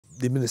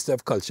the Minister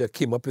of Culture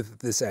came up with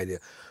this idea.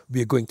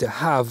 We're going to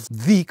have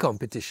the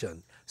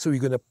competition. So we're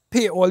going to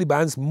pay all the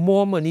bands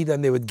more money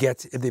than they would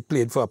get if they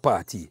played for a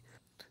party.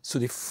 So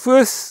the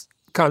first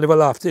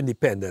carnival after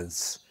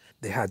independence,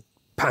 they had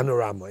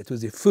Panorama. It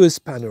was the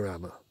first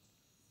Panorama.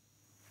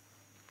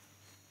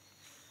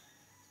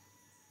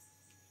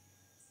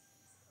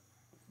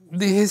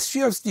 The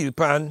history of steel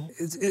pan,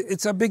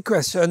 it's a big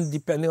question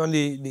depending on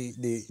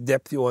the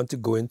depth you want to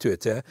go into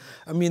it.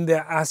 I mean,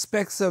 there are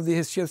aspects of the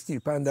history of steel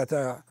pan that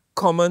are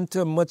common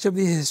to much of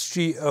the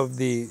history of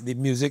the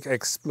music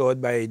explored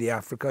by the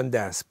African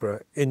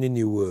diaspora in the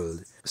New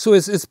World. So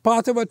it's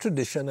part of a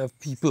tradition of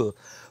people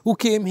who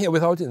came here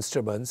without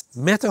instruments,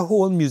 met a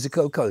whole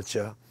musical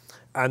culture,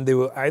 and they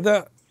were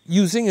either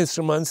using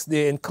instruments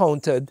they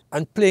encountered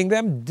and playing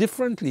them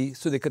differently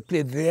so they could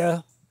play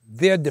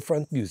their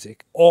different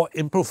music, or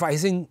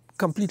improvising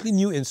completely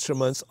new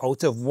instruments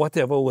out of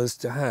whatever was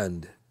to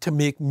hand to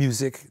make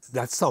music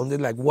that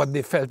sounded like what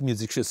they felt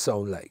music should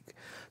sound like.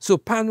 So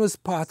pan was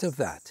part of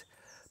that,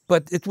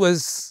 but it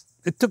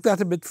took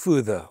that a bit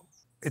further.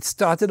 It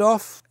started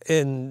off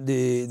in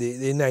the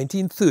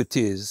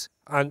 1930s,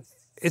 and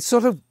it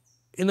sort of,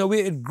 in a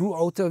way, it grew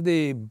out of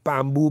the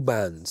bamboo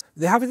bands.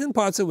 They have it in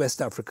parts of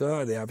West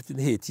Africa, they have it in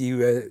Haiti,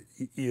 where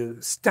you're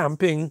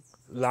stamping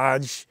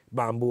large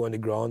bamboo on the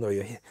ground or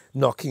you're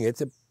knocking it.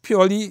 A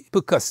purely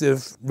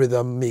percussive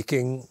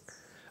rhythm-making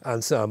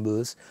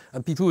ensembles,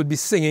 and people would be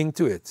singing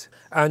to it.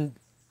 And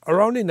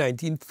around the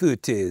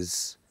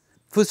 1930s,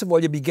 first of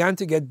all, you began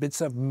to get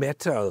bits of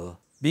metal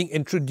being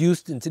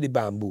introduced into the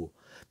bamboo,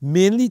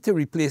 mainly to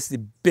replace the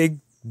big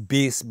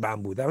bass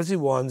bamboo. That was the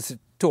ones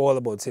tall,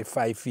 about, say,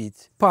 5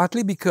 feet.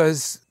 Partly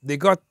because they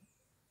got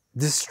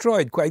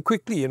destroyed quite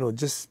quickly, you know,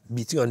 just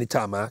beating on the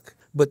tarmac.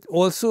 But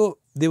also,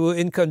 they were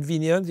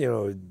inconvenient, you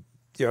know,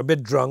 you're a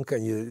bit drunk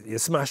and you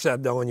smash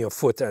that down on your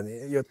foot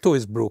and your toe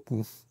is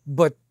broken.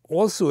 But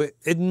also,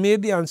 it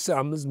made the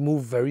ensembles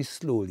move very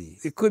slowly.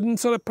 It couldn't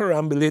sort of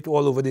perambulate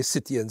all over the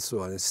city and so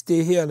on.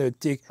 Stay here and it would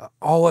take an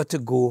hour to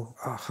go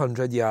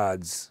 100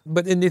 yards.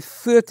 But in the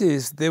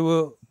 30s, there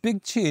were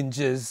big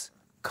changes,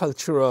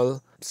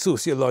 cultural,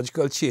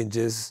 sociological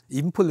changes,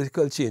 even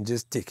political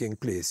changes taking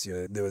place. You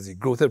know, there was the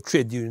growth of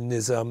trade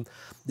unionism,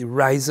 the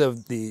rise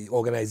of the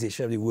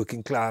organization of the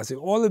working class,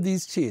 all of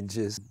these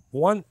changes.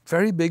 One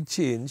very big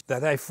change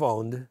that I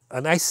found,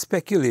 and I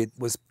speculate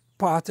was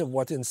part of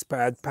what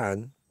inspired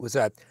pan, was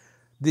that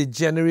the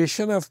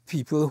generation of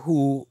people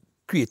who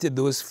created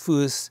those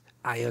first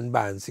iron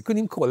bands, you couldn't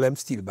even call them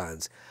steel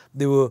bands,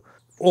 they were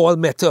all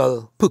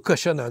metal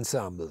percussion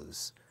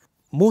ensembles.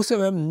 Most of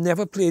them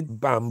never played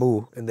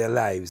bamboo in their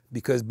lives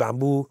because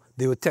bamboo,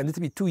 they were tended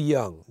to be too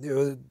young. There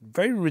were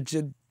very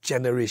rigid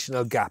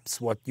generational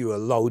gaps, what you were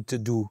allowed to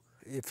do.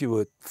 If you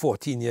were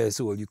 14 years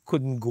old, you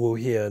couldn't go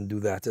here and do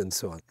that and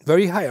so on.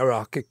 Very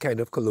hierarchic kind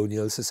of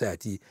colonial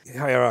society.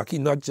 Hierarchy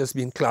not just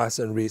being class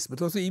and race,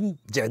 but also even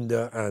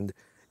gender and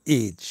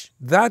age.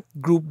 That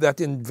group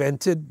that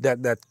invented,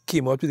 that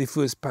came out with the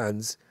first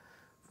pans,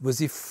 was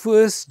the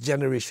first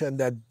generation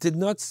that did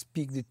not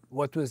speak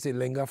what was the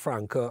lingua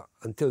franca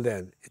until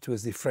then. It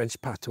was the French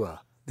patois.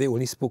 They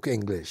only spoke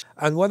English.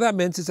 And what that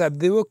meant is that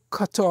they were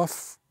cut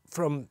off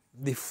from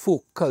the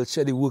folk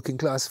culture, the working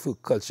class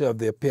folk culture of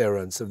their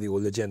parents, of the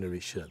older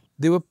generation.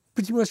 They were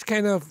pretty much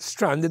kind of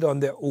stranded on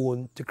their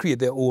own to create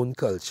their own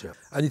culture.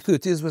 And the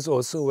 30s was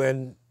also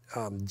when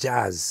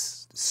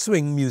jazz,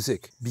 swing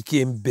music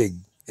became big.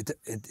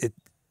 It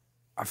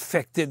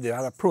affected, they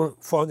had a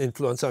profound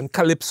influence on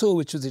calypso,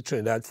 which was the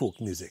Trinidad folk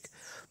music.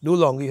 No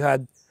longer you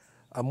had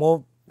a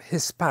more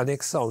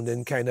Hispanic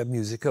sounding kind of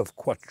music of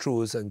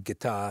cuatros and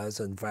guitars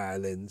and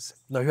violins.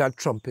 Now you had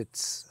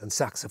trumpets and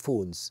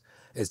saxophones.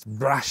 It's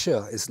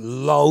brasher, it's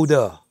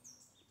louder.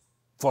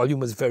 Volume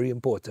was very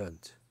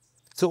important.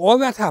 So all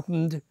that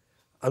happened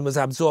and was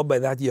absorbed by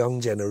that young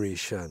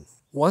generation.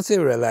 Once they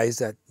realized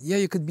that, yeah,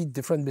 you could beat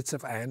different bits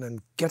of iron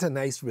and get a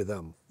nice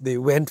rhythm, they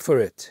went for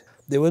it.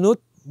 There were no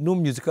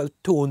musical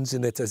tones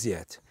in it as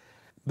yet.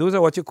 Those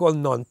are what you call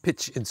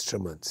non-pitch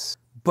instruments.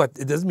 But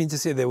it doesn't mean to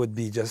say there would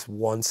be just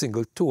one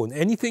single tone.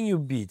 Anything you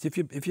beat, if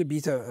you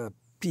beat a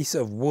piece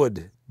of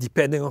wood,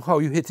 depending on how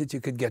you hit it, you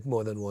could get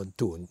more than one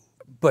tone.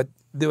 But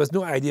there was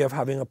no idea of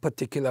having a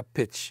particular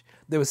pitch.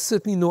 There was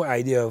certainly no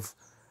idea of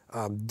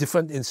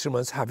different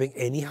instruments having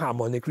any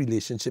harmonic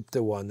relationship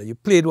to one. You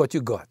played what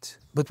you got.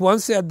 But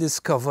once they had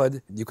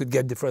discovered you could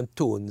get different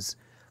tones,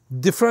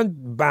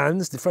 different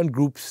bands, different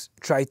groups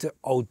tried to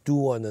outdo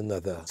one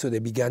another. So they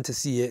began to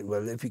see it,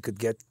 well, if we could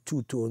get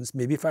 2 tones,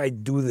 maybe if I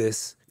do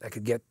this, I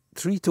could get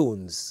 3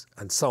 tones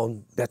and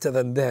sound better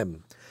than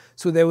them.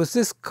 So there was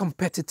this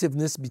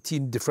competitiveness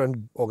between different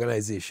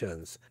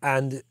organizations.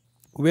 And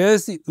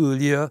whereas the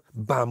earlier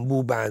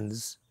bamboo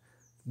bands,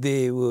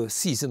 they were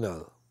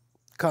seasonal.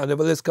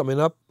 Carnival is coming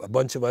up, a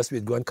bunch of us,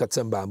 we'd go and cut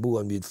some bamboo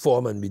and we'd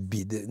form and we'd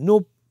beat it.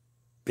 No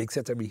big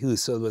set of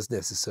rehearsal was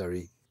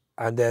necessary.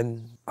 And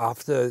then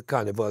after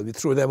Carnival, we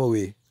throw them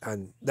away.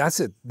 And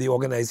that's it. The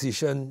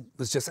organization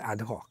was just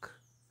ad hoc.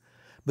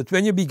 But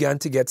when you began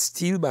to get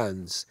steel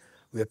bands,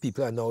 where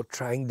people are now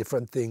trying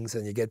different things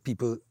and you get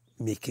people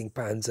making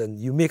pans, and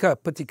you make a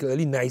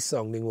particularly nice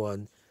sounding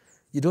one,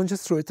 you don't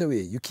just throw it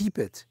away, you keep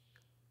it.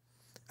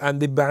 And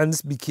the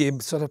bands became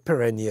sort of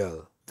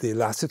perennial. They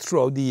lasted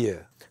throughout the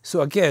year.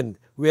 So again,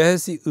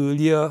 whereas the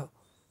earlier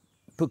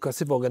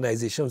percussive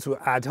organizations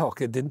were ad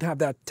hoc, it didn't have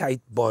that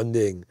tight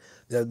bonding,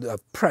 the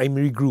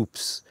primary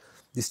groups,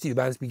 the steel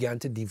bands began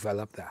to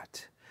develop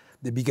that.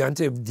 They began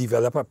to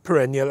develop a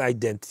perennial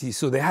identity.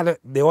 So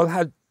they all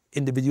had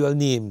individual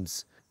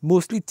names,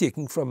 mostly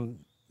taken from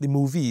the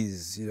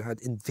movies. You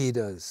had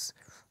Invaders,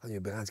 and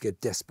you began to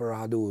get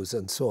Desperados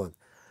and so on.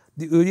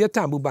 The earlier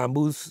Tambu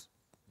Bambus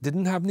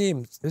didn't have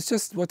names. It's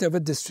just whatever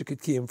district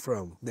it came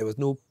from. There was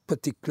no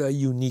particular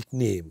unique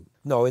name.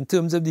 Now, in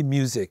terms of the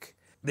music,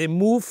 they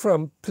moved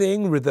from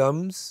playing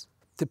rhythms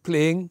to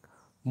playing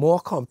more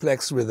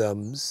complex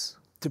rhythms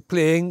to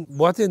playing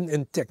what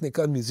in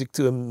technical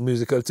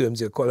musical terms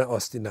you call an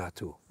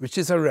ostinato, which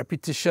is a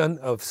repetition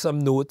of some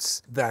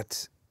notes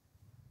that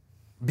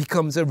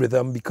becomes a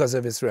rhythm because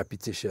of its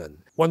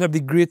repetition. One of the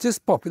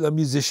greatest popular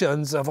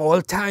musicians of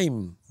all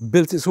time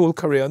built his whole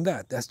career on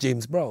that. That's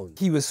James Brown.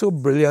 He was so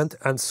brilliant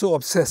and so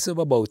obsessive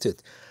about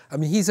it. I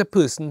mean, he's a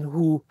person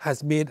who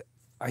has made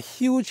a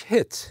huge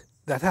hit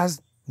that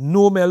has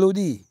no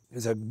melody.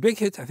 It's a big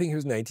hit, I think it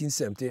was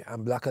 1970,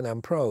 I'm Black and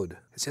I'm Proud.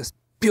 It's just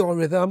pure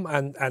rhythm,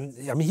 and I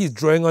mean, he's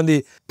drawing on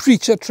the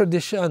preacher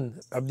tradition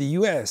of the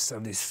US,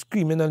 of the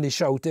screaming and the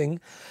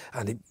shouting,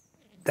 and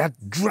that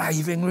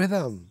driving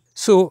rhythm.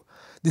 So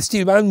the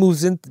steel band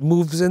moves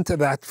into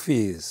that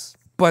phase.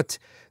 But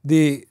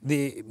the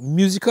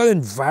musical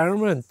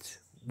environment,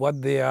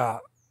 what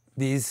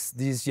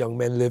these young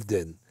men lived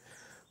in,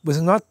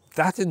 was not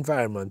that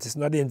environment. It's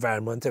not the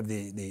environment of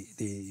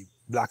the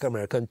Black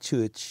American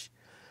church.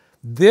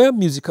 Their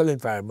musical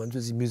environment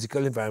was the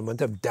musical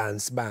environment of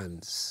dance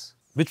bands,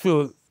 which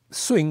were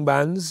swing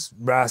bands,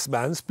 brass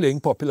bands playing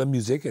popular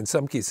music, in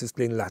some cases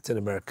playing Latin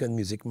American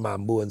music,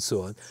 mambo and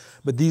so on.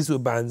 But these were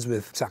bands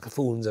with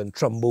saxophones and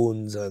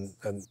trombones and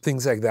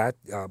things like that,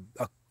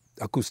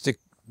 acoustic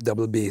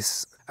double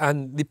bass.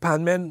 And the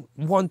panmen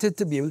wanted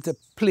to be able to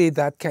play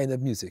that kind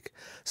of music.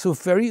 So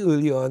very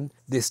early on,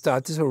 they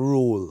started a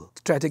role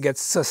to try to get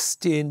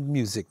sustained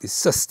music, the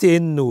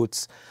sustained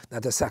notes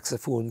that a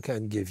saxophone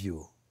can give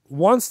you.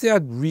 Once they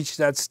had reached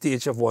that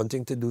stage of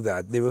wanting to do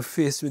that, they were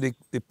faced with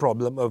the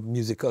problem of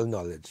musical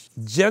knowledge.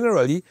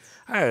 Generally,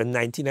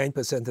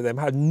 99% of them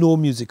had no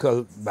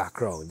musical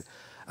background.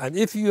 And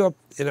if you're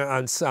in an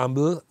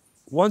ensemble,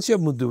 once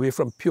you've moved away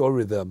from pure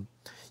rhythm,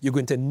 you're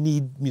going to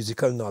need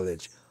musical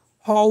knowledge.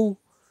 How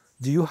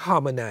do you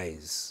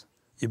harmonize?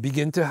 You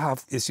begin to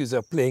have issues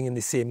of playing in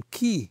the same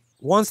key.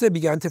 Once they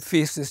began to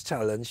face this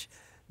challenge,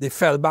 they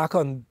fell back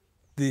on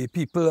the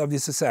people of the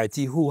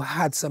society who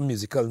had some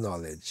musical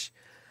knowledge.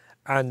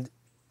 And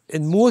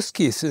in most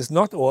cases,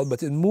 not all,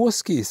 but in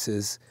most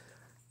cases,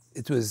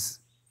 it was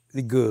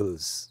the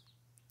girls.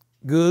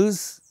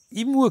 Girls,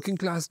 even working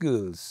class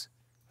girls,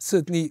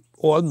 certainly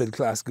all middle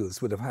class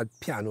girls would have had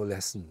piano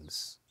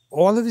lessons.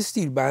 All of the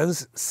steel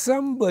bands,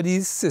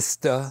 somebody's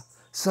sister,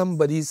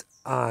 somebody's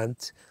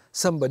aunt,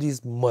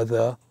 somebody's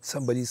mother,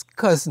 somebody's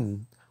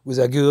cousin was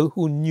a girl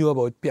who knew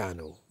about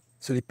piano.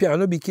 So the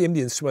piano became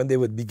the instrument they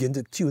would begin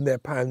to tune their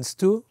pans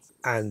to,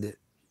 and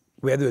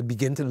where they would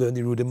begin to learn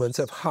the rudiments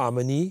of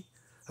harmony,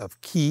 of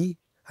key,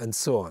 and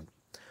so on.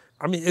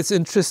 I mean, it's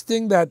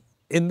interesting that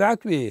in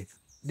that way,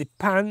 the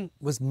pan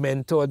was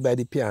mentored by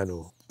the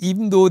piano.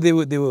 Even though they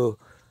were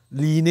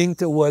leaning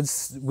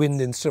towards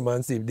wind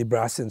instruments, the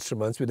brass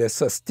instruments with their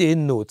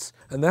sustained notes.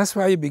 And that's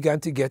why you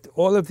began to get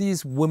all of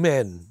these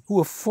women who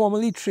were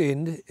formally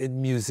trained in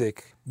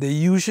music. They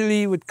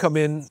usually would come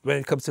in when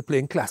it comes to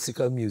playing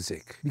classical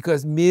music,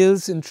 because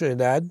males in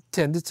Trinidad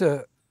tended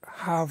to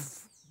have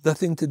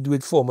nothing to do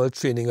with formal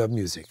training of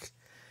music.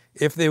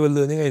 If they were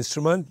learning an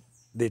instrument,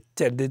 they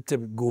tended to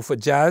go for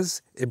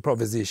jazz,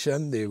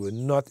 improvisation. They were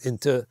not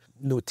into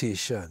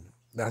notation.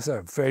 That's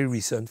a very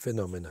recent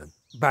phenomenon.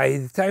 By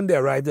the time they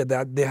arrived at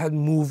that, they had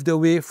moved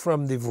away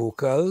from the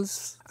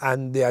vocals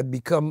and they had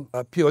become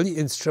purely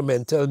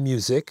instrumental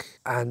music.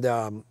 And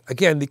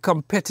again, the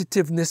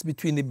competitiveness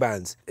between the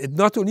bands, it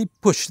not only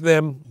pushed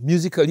them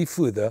musically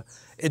further,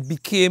 it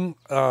became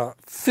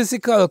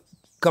physical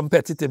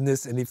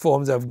competitiveness in the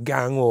forms of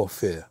gang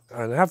warfare.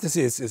 And I have to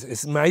say,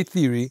 it's my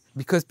theory,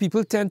 because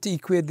people tend to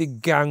equate the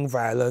gang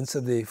violence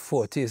of the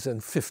 40s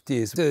and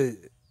 50s to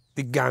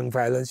the gang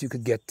violence you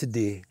could get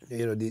today,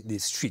 you know, the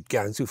street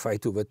gangs who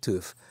fight over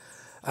turf.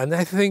 And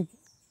I think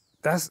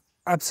that's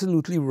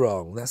absolutely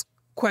wrong. That's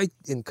quite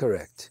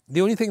incorrect.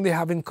 The only thing they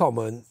have in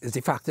common is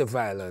the fact of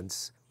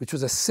violence, which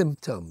was a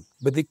symptom.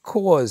 But the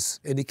cause,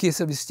 in the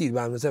case of the steel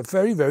band, was a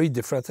very, very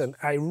different. And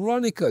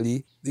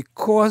ironically, the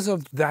cause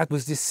of that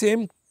was the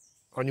same,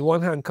 on the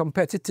one hand,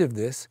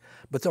 competitiveness,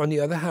 but on the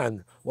other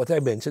hand, what I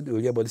mentioned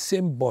earlier about the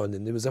same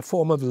bonding. It was a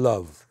form of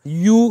love.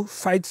 You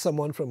fight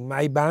someone from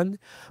my band,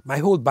 my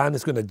whole band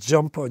is going to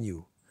jump on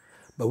you.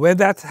 But when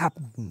that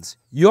happens,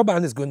 your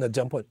band is going to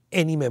jump on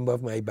any member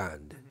of my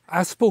band.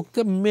 I spoke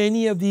to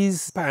many of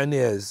these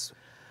pioneers,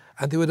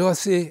 and they would all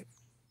say,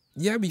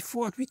 yeah, we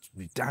fought, we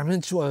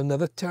damaged one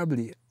another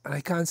terribly. And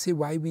I can't say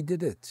why we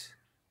did it.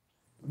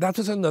 That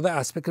was another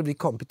aspect of the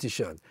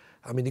competition.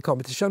 I mean, the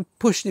competition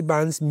pushed the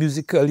bands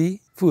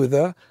musically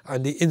further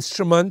and the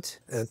instrument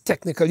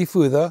technically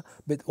further,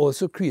 but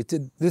also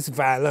created this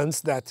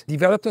violence that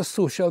developed a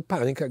social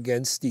panic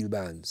against steel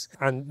bands.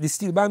 And the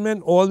steel band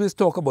men always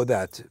talk about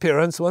that.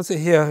 Parents, once they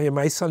hear, "Hey,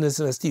 my son is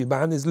in a steel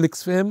band," is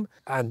licks for him,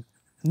 and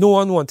no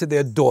one wanted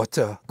their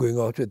daughter going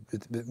out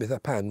with a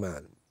pan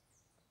man.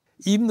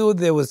 Even though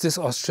there was this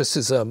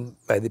ostracism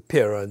by the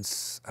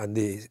parents and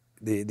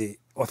the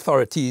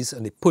authorities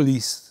and the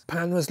police,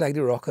 pan was like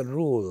the rock and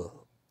roll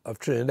of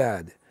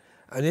Trinidad.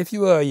 And if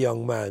you were a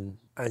young man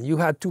and you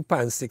had 2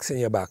 pan sticks in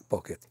your back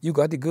pocket, you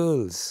got the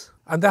girls.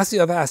 And that's the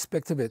other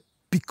aspect of it,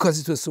 because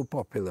it was so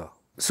popular.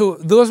 So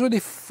those were the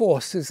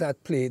forces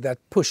at play that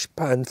pushed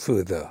pan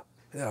further.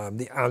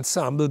 The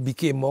ensemble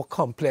became more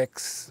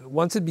complex.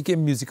 Once it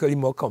became musically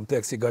more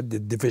complex, you got the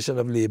division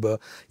of labor.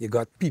 You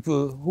got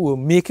people who were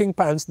making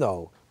pans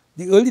now.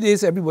 The early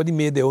days, everybody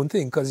made their own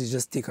thing because you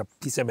just take a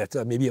piece of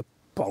metal, maybe you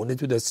pound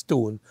it with a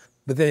stone.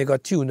 But then you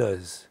got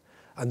tuners,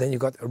 and then you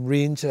got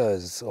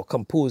arrangers or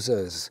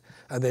composers,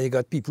 and then you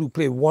got people who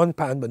play one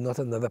pan but not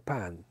another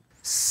pan.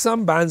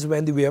 Some bands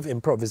went the way of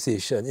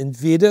improvisation.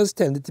 Invaders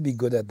tended to be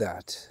good at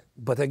that.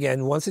 But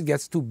again, once it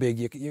gets too big,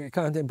 you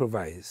can't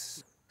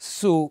improvise.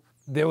 So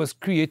there was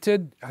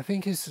created, I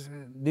think it's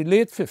the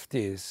late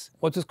 50s,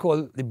 what was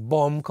called the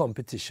bomb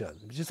competition,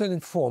 which is an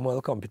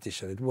informal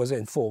competition. It was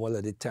informal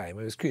at the time.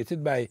 It was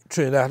created by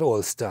Trinidad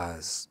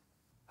All-Stars.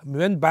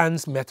 When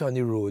bands met on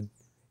the road,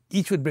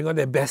 each would bring out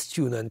their best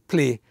tune and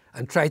play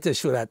and try to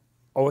show that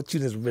our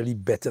tune is really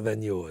better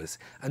than yours.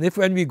 And if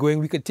when we're going,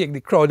 we could take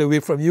the crowd away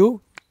from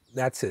you,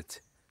 that's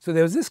it. So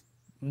there was this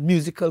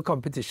musical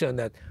competition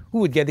that who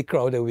would get the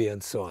crowd away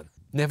and so on.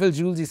 Neville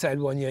Jules decided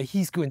one year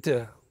he's going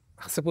to,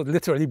 I suppose,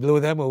 literally blow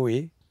them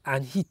away.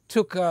 And he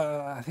took,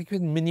 I think,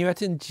 with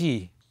minuet in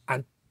G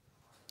and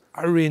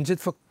arranged it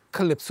for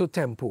calypso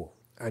tempo.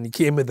 And he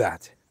came with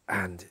that.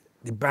 And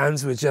the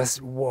bands were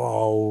just,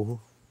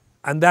 wow.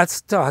 And that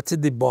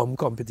started the bomb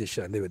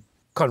competition. They would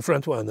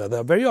confront one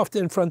another, very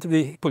often in front of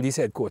the police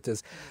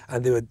headquarters,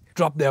 and they would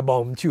drop their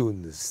bomb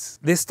tunes.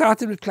 They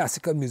started with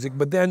classical music,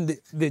 but then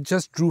they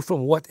just drew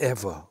from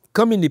whatever.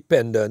 Come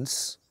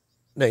independence,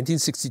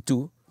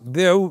 1962,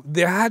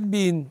 there had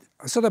been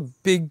a sort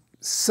of big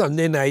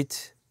Sunday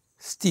night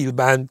steel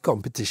band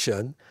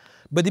competition,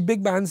 but the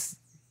big bands,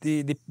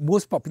 the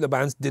most popular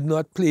bands, did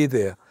not play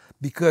there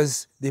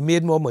because they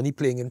made more money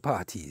playing in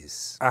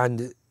parties.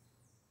 And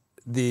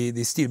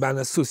the Steel Band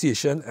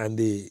Association and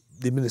the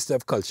Minister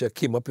of Culture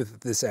came up with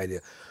this idea.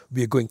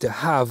 We're going to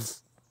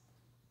have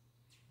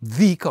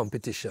the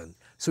competition.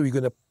 So we're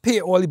going to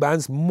pay all the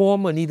bands more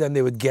money than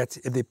they would get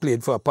if they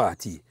played for a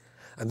party.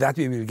 And that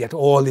way we'll get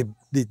all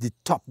the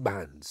top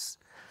bands.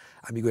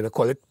 And we're going to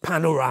call it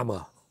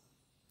Panorama.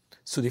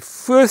 So the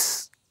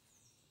first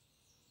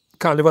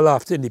Carnival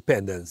after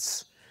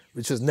Independence,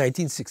 which was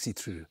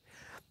 1963,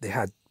 they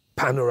had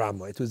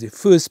Panorama. It was the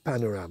first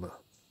Panorama.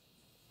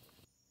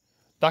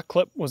 That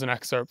clip was an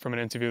excerpt from an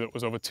interview that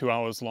was over 2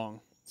 hours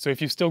long. So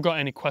if you've still got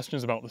any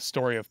questions about the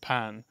story of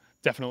Pan,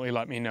 definitely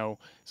let me know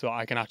so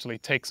I can actually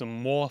take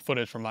some more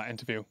footage from that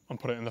interview and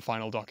put it in the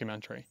final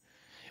documentary.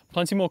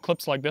 Plenty more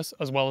clips like this,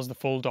 as well as the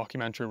full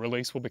documentary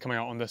release, will be coming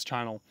out on this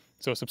channel,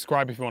 so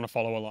subscribe if you want to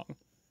follow along.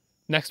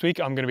 Next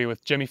week, I'm going to be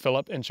with Jimmy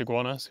Phillip in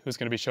Chaguanas, who's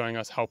going to be showing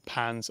us how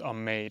pans are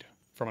made,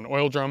 from an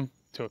oil drum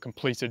to a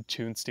completed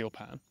tuned steel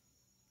pan.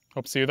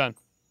 Hope to see you then.